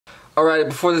Alright,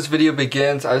 before this video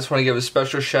begins, I just want to give a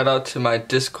special shout out to my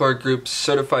Discord group,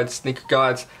 Certified Sneaker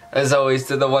Gods. As always,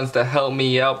 they're the ones that help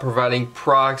me out providing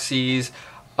proxies,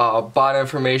 bot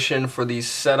information for these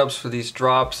setups, for these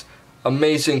drops.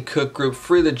 Amazing cook group,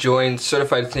 free to join,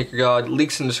 Certified Sneaker God,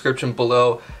 links in the description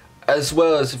below. As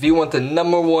well as if you want the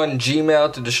 #1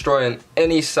 Gmail to destroy on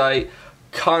any site,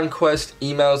 Conquest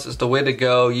emails is the way to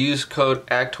go. Use code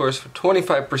ACTORS for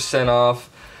 25% off.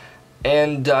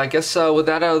 And I guess with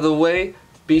that out of the way,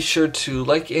 be sure to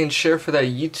like and share for that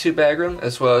YouTube algorithm,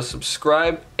 as well as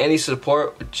subscribe. Any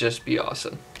support would just be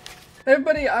awesome. Hey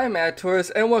everybody, I'm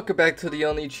Actors, and welcome back to the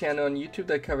only channel on YouTube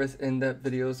that covers in-depth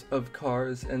videos of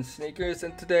cars and sneakers.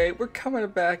 And today we're coming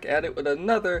back at it with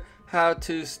another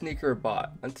how-to sneaker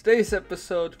bot. On today's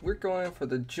episode, we're going for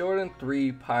the Jordan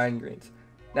 3 Pine Greens.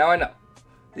 Now I know,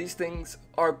 these things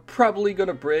are probably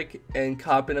gonna break, and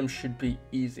copying them should be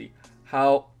easy.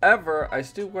 However, I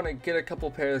still want to get a couple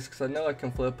pairs because I know I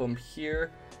can flip them here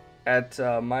at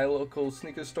my local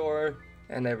sneaker store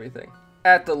and everything.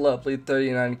 At the lovely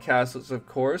 39 Castles, of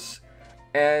course.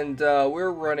 And we're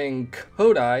running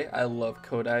KODAI. I love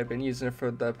KODAI. I've been using it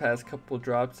for the past couple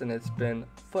drops and it's been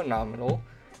phenomenal.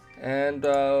 And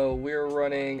we're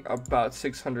running about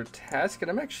 600 tasks, and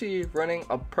I'm actually running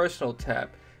a personal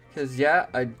tab. Because yeah,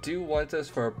 I do want this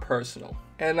for a personal.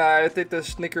 And I think this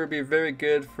sneaker would be very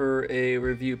good for a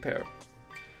review pair.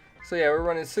 So yeah, we're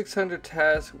running 600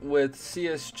 tasks with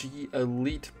CSG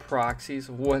Elite proxies.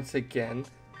 Once again,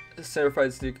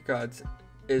 Certified Sneaker Gods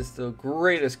is the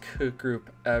greatest cook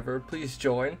group ever. Please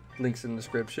join. Links in the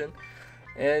description.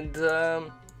 And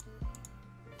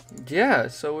yeah,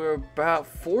 so we're about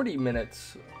 40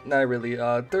 minutes, not really,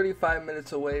 35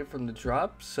 minutes away from the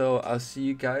drop. So I'll see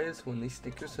you guys when these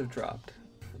sneakers have dropped.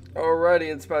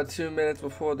 Alrighty, it's about 2 minutes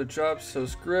before the drop, so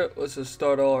screw it, let's just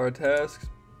start all our tasks.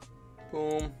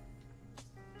 Boom.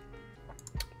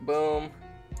 Boom.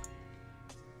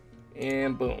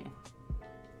 And boom.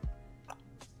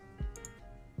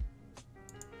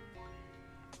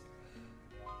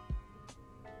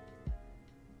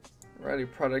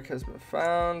 Alrighty, product has been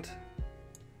found.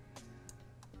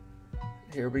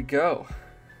 Here we go.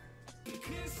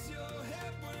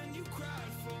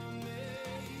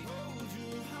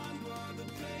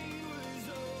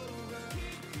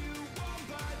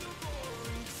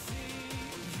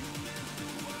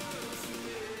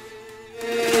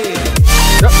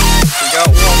 Got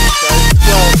one, size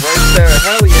 12 right there.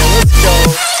 Hell yeah, let's go.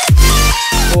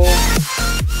 Boom.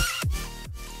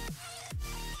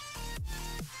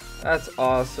 That's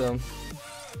awesome.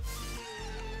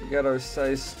 We got our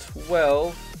size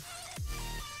 12.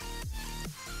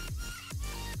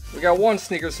 We got one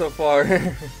sneaker so far.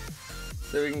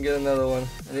 So we can get another one.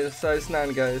 I need a size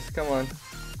 9, guys. Come on.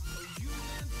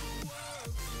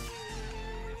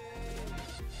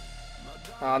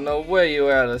 Oh, no way you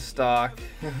out of stock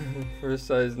for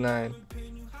size 9.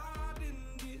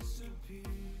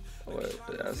 Oh, wait,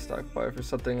 yeah, stock buy for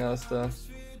something else though.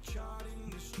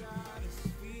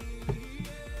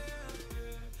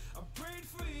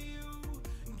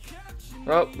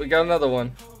 Oh, we got another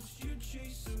one.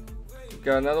 We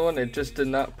got another one. It just did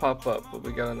not pop up, but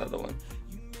we got another one.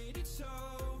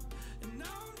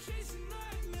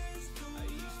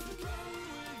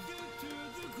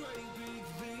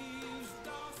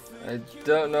 I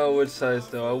don't know which size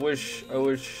though. I wish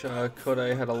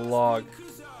KODAI had a log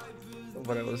of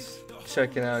what I was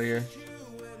checking out here.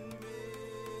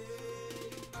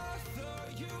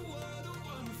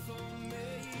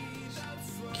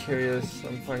 Just curious.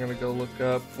 I'm probably gonna go look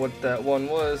up what that one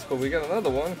was, but we got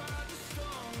another one.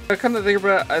 I kind of think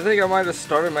about it, I think I might have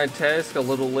started my task a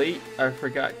little late. I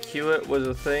forgot queue it was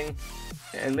a thing.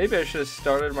 And maybe I should have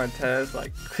started my task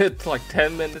like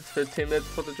 10 minutes, 15 minutes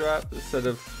before the drop instead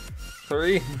of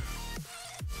 3.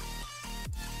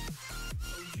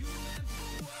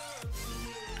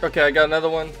 Okay, I got another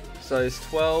one, size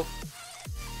 12.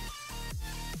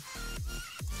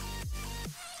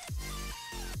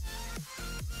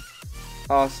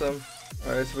 Awesome.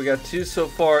 Alright, so we got 2 so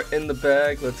far in the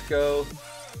bag. Let's go.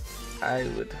 I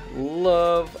would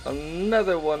love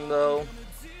another one though,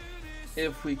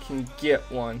 if we can get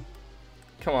one.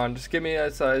 Come on, just give me a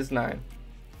size 9.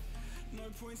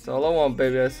 That's all I want,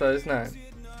 baby, a size 9.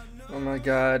 Oh my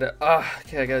god.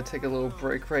 Okay, I gotta take a little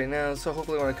break right now, so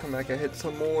hopefully when I come back I hit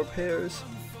some more pairs.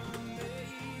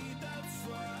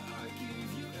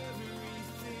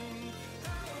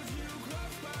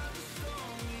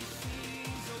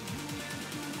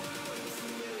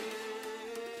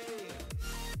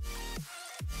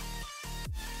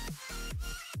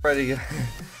 Ready.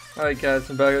 Alright guys,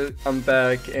 I'm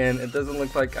back, and it doesn't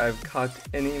look like I've caught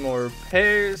any more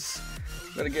pairs.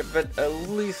 I'm gonna give it at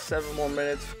least 7 more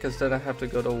minutes because then I have to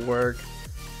go to work.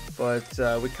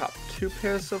 But we copped 2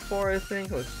 pairs so far, I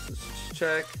think. Let's just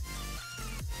check.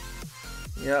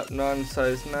 Yep,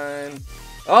 non-size 9.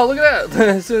 Oh, look at that!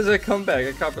 As soon as I come back,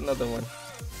 I cop another one.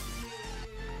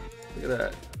 Look at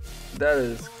that. That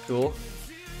is cool.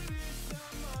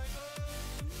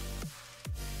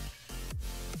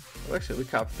 Well, actually, we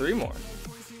copped 3 more.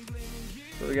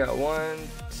 So we got 1,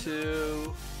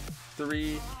 2,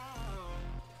 3.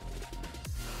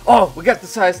 Oh, we got the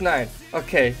size 9.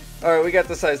 Okay. Alright, we got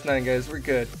the size 9, guys. We're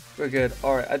good. We're good.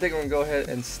 Alright, I think I'm going to go ahead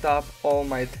and stop all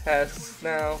my tests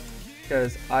now,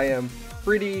 because I am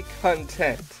pretty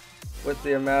content with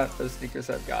the amount of sneakers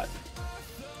I've got.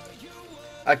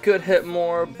 I could hit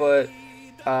more, but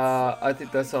I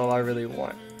think that's all I really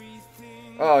want.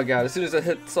 Oh god, as soon as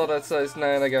I saw that size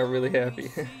 9, I got really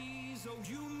happy.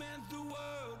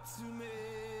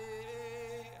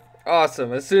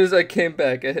 Awesome, as soon as I came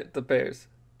back, I hit the pairs.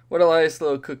 What a nice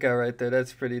little cookout right there,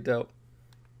 that's pretty dope.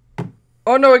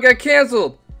 Oh no, it got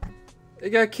canceled! It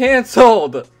got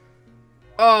canceled!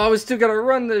 Oh, we still gotta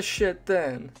run this shit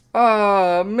then.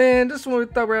 Oh man, this one we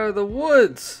thought we were out of the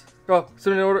woods. Oh,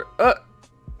 somebody order.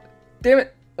 Damn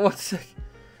it! 1 sec.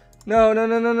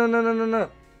 No.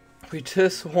 We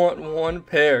just want 1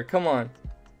 pair. Come on.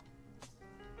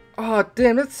 Oh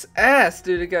damn, that's ass,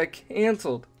 dude. It got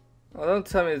canceled. Oh, don't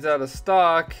tell me it's out of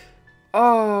stock.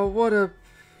 Oh, what a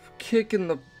kick in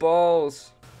the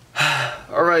balls.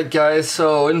 Alright guys,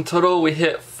 so in total we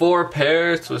hit 4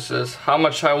 pairs, which is how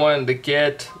much I wanted to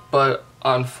get, but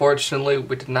unfortunately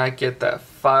we did not get that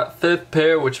 5th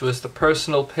pair, which was the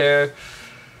personal pair.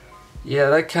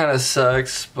 Yeah, that kind of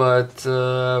sucks, but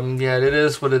yeah, it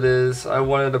is what it is. I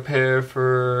wanted a pair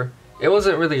for, it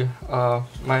wasn't really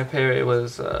my pair, it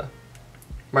was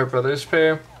my brother's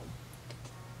pair.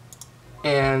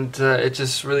 And it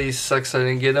just really sucks I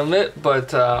didn't get him it,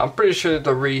 but I'm pretty sure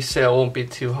the resale won't be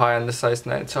too high on the size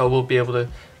 9, so I will be able to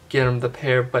get him the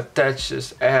pair, but that's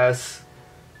just ass.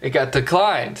 It got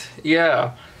declined.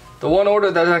 Yeah, the one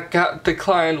order that got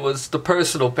declined was the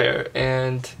personal pair,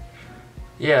 and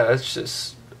yeah, that's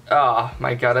just, oh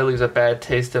my god, I leaves a bad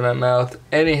taste in my mouth.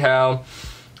 Anyhow,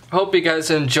 hope you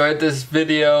guys enjoyed this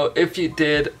video. If you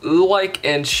did, like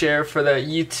and share for that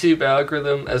YouTube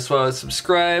algorithm, as well as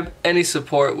subscribe. Any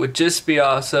support would just be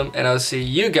awesome, and I'll see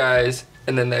you guys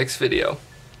in the next video.